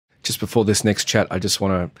before this next chat, I just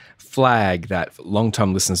want to flag that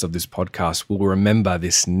long-time listeners of this podcast will remember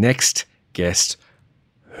this next guest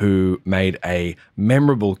who made a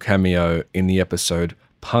memorable cameo in the episode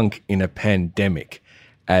Punk in a Pandemic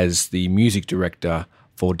as the music director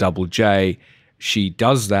for Double J. She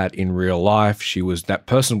does that in real life. That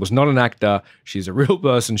person was not an actor. She's a real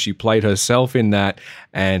person. She played herself in that,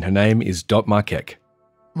 and her name is Dot Marquek.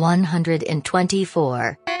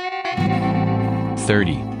 124.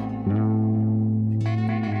 30.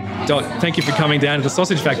 Dot, thank you for coming down to the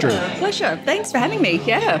Sausage Factory. Pleasure. Thanks for having me.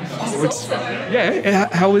 Yeah.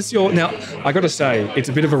 How was your... Now, I got to say, it's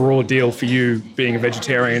a bit of a raw deal for you being a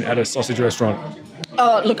vegetarian at a sausage restaurant.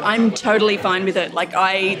 Oh, look, I'm totally fine with it. Like,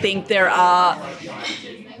 I think there are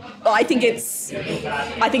other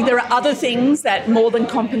things that more than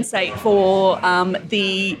compensate for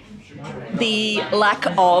the lack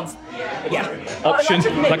of option,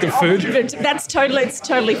 lack of food. It's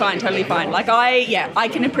totally fine. Like I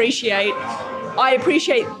can appreciate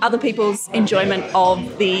other people's enjoyment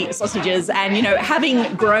of the sausages, and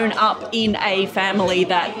having grown up in a family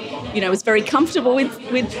that is very comfortable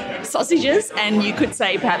with sausages, and you could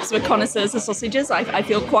say perhaps we're connoisseurs of sausages. I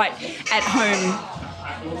feel quite at home.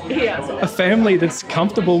 Yeah. A family that's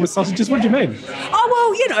comfortable with sausages? What do you mean? Oh,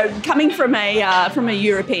 well, coming from a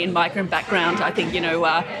European migrant background, I think,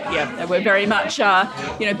 we're very much,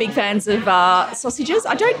 big fans of sausages.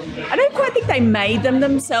 I don't quite think they made them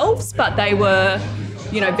themselves, but they were,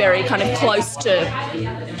 very kind of close to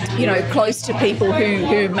people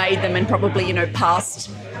who made them and probably,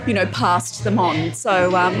 passed them on.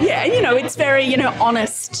 So, it's very,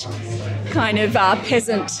 honest kind of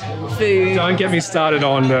peasant food. Don't get me started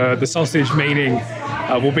on the sausage meaning.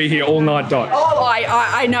 We'll be here all night, Dot. Oh,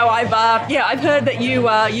 I know. I've heard that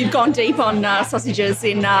you've gone deep on sausages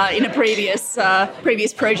in a previous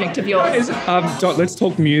project of yours. Dot, let's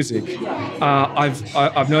talk music.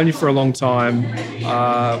 I've known you for a long time,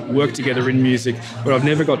 worked together in music, but I've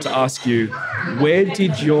never got to ask you, where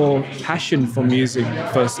did your passion for music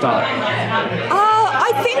first start?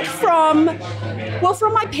 I think from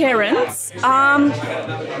my parents.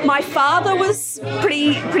 My father was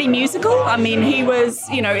pretty musical. I mean, he was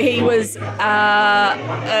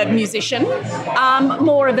a musician,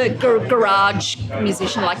 more of a garage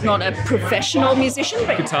musician, like not a professional musician.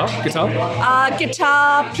 But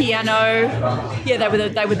Guitar, piano. Yeah, they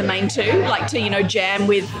were the main two. Like to jam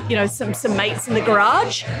with some mates in the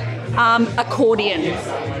garage. Accordion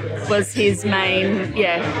was his main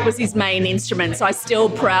instrument. So I still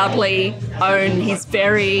proudly own his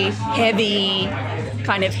very heavy,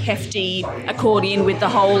 kind of hefty accordion with the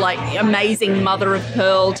whole like amazing mother of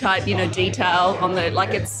pearl type, detail on the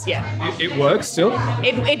It works still?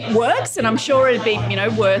 It works, and I'm sure it'd be,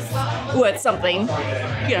 worth something.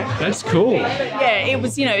 That's cool. Yeah, it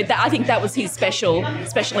was, I think that was his special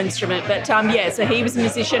instrument. But so he was a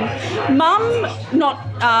musician. Mum, not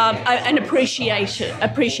an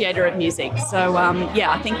appreciator of music. So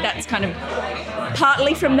I think that's kind of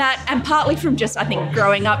partly from that, and partly from just, I think,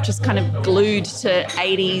 growing up just kind of glued to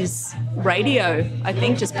 80s radio. I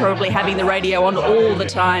think just probably having the radio on all the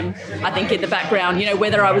time, I think, in the background,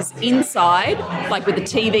 whether I was inside, like with the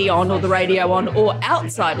TV on or the radio on, or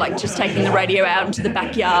outside, like just taking the radio out into the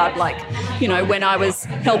backyard, like, when I was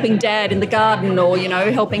helping Dad in the garden or,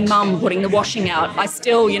 helping Mum putting the washing out, I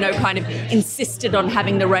still, kind of insisted on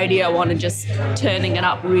having the radio on and just turning it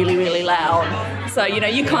up really, really loud. So,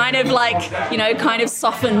 you kind of like, kind of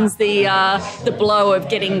softens the blow of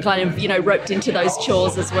getting kind of, roped into those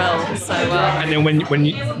chores as well. So, and then when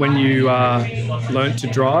you learnt to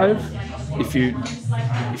drive, if you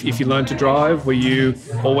learned to drive, were you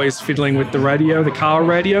always fiddling with the radio, the car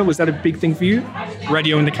radio? Was that a big thing for you?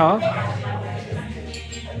 Radio in the car?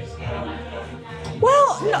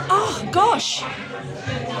 Well, no, oh gosh.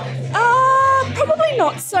 Probably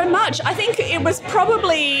not so much. I think it was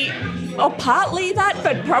probably, or partly that,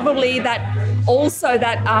 but probably that also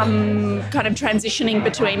that kind of transitioning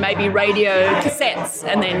between maybe radio cassettes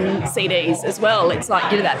and then CDs as well. It's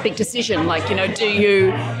like, that big decision, like, do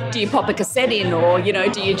you pop a cassette in, or,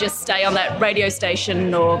 do you just stay on that radio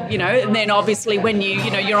station, or, and then obviously when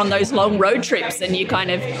you're on those long road trips and you kind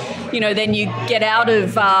of, then you get out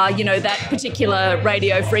of, that particular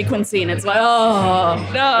radio frequency and it's like, oh,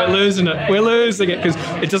 no. We're losing it because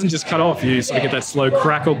it doesn't just cut off. You sort of get that slow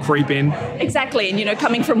crackle creep in. Exactly. And,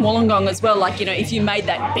 coming from Wollongong as well, like, if you made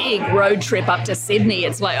that big road trip up to Sydney,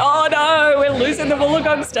 it's like, oh no, we're losing the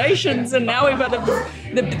Wollongong stations, and now we've got the,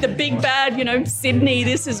 the big bad, Sydney.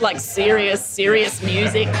 This is like serious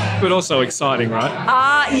music. But also exciting, right?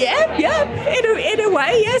 Yeah. In a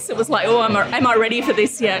way, yes. It was like, oh, am I ready for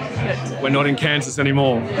this yet? We're not in Kansas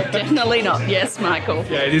anymore. Definitely not. Yes, Michael.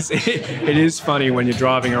 Yeah, it is. It is funny when you're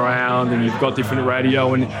driving around and you've got different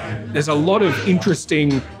radio, and there's a lot of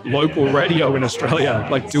interesting local radio in Australia,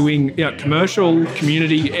 like doing commercial,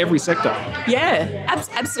 community, every sector. Yeah,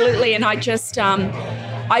 absolutely. And I just,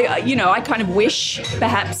 I kind of wish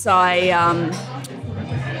perhaps I.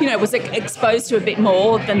 Was exposed to a bit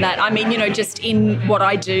more than that. I mean, just in what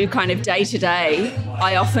I do kind of day to day,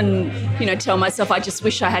 I often, tell myself I just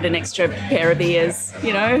wish I had an extra pair of ears,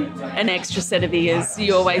 an extra set of ears.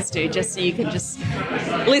 You always do, just so you can just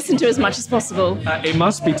listen to as much as possible. It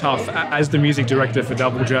must be tough as the music director for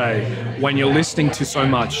Double J when you're listening to so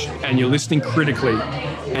much and you're listening critically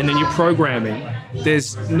and then you're programming.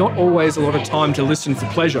 There's not always a lot of time to listen for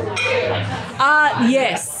pleasure.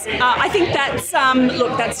 Yes. I think that's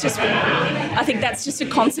I think that's just a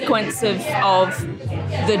consequence of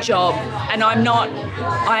the job. And I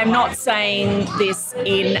am not saying this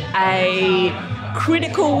in a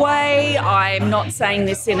critical way. I'm not saying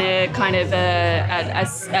this in a kind of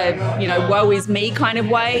a woe is me kind of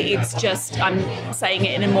way. It's just I'm saying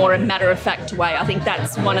it in a more matter-of-fact way. I think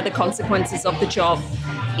that's one of the consequences of the job,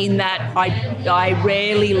 in that I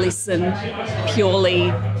rarely listen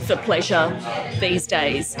purely for pleasure these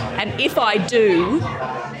days. And if I do,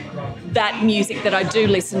 that music that I do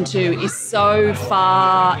listen to is so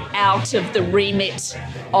far out of the remit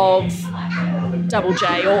of Double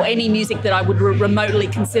J or any music that I would remotely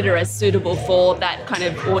consider as suitable for that kind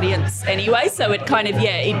of audience anyway. So it kind of,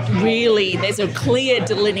 it really, there's a clear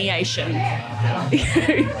delineation.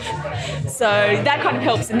 So that kind of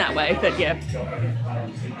helps in that way, but yeah.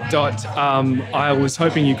 Dot, I was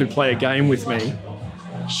hoping you could play a game with me.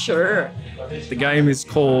 Sure. The game is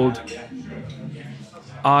called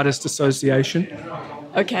Artist Association.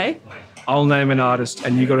 Okay. I'll name an artist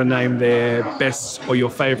and you got to name their best or your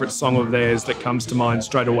favourite song of theirs that comes to mind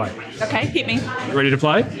straight away. Okay, hit me. You ready to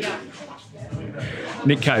play?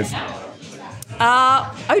 Nick Cave.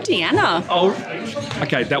 Deanna. Oh,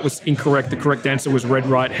 okay, that was incorrect. The correct answer was Red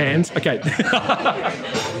Right Hand. Okay.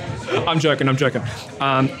 I'm joking.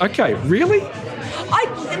 Okay, really?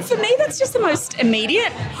 For me, that's just the most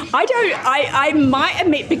immediate. I might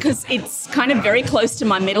admit, because it's kind of very close to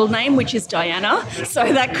my middle name, which is Diana,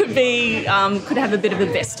 so that could be, could have a bit of a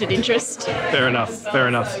vested interest. Fair enough.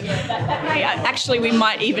 Hey, actually, we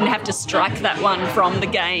might even have to strike that one from the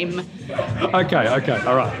game. Okay,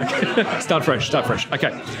 all right. Start fresh.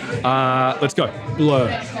 Okay, let's go. Blur.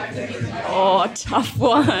 Oh, tough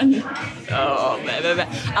one.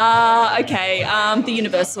 Okay, The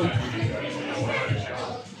Universal.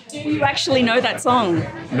 Do you actually know that song?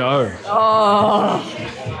 No. Oh.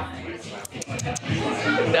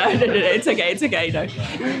 No, it's okay, no.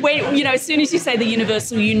 Wait, as soon as you say The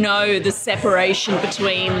Universal, the separation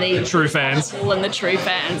between the true fans and the true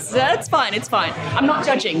fans. That's fine, it's fine. I'm not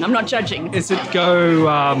judging. Is it go,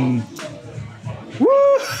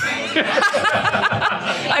 woo?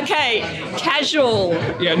 Okay, casual.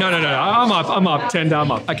 Yeah, no. I'm up. Tender,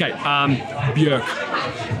 I'm up. Okay, Björk.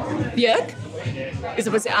 Björk?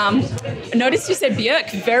 Notice you said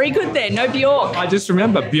Björk. Very good there. No Björk. I just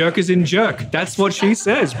remember Björk is in jerk. That's what she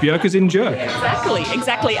says. Björk is in jerk.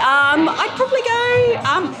 Exactly. I'd probably go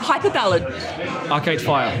hyper ballad. Arcade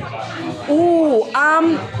Fire.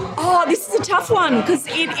 This is a tough one because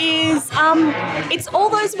it is. It's all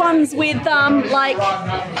those ones with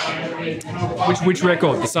Which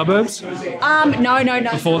record? The Suburbs? No.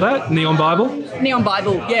 Before that, Neon Bible.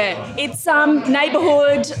 Yeah. It's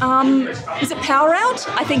Neighbourhood. Is it Power Out?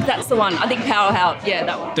 I think that's the one. I think Power Out. Yeah,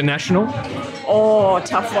 that one. The National. Oh,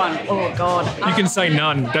 tough one. Oh God. You can say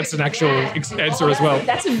none. That's an actual answer as well.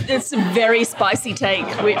 That's a very spicy take.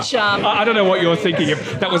 Which I don't know what you're thinking.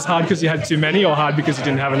 If that was hard because you had too many, or hard because you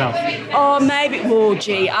didn't have enough. Oh, maybe. Oh,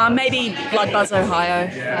 gee. Maybe Blood Buzz Ohio.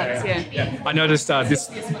 Yeah. I noticed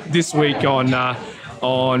this week on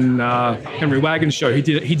Henry Wagon's show, he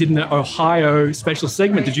did an Ohio special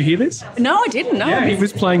segment. Did you hear this? No, I didn't. No. Yeah, he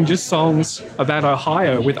was playing just songs about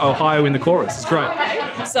Ohio with Ohio in the chorus. It's great.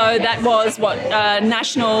 So that was what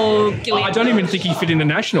National. I don't even think he fit in the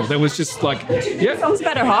National. There was just songs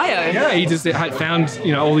about Ohio. Yeah, he just had found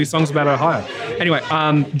all these songs about Ohio. Anyway,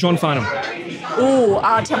 John Farnham. Ooh,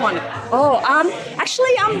 tough one.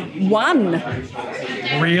 One.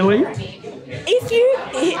 Really? If you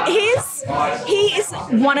He is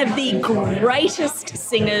one of the greatest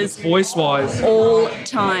singers Voice-wise. all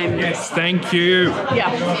time. Yes, thank you.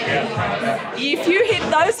 Yeah. If you hit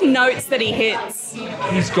those notes that he hits,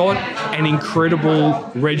 He's got an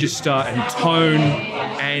incredible register and tone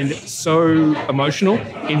and so emotional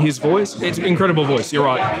in his voice. It's an incredible voice, you're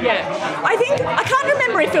right. yeah. I can't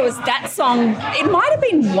remember if it was that song. It might have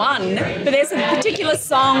been one, but there's a particular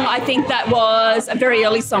song, I think that was a very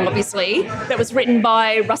early song, obviously, that was written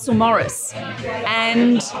by Russell Morris.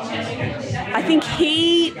 And I think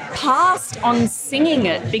he passed on singing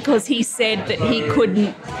it because he said that he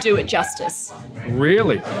couldn't do it justice.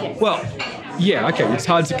 Really? Well, yeah, okay, it's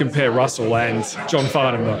hard to compare Russell and John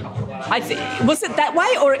Farnham, though. Was it that way,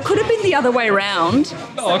 or it could have been the other way around?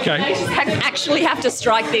 Oh, okay. Actually have to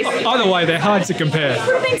strike this. Either way, they're hard to compare. It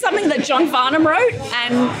could have been something that John Farnham wrote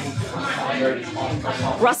and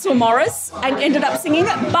Russell Morris ended up singing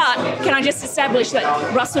it. But can I just establish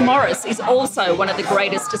that Russell Morris is also one of the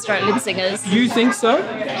greatest Australian singers? You think so?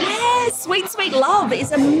 Yeah, Sweet Sweet Love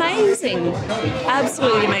is amazing.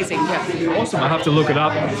 Absolutely amazing. Yeah. Awesome, I have to look it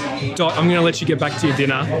up. Dot, I'm going to let you get back to your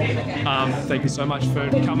dinner. Thank you so much for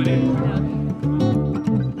coming in.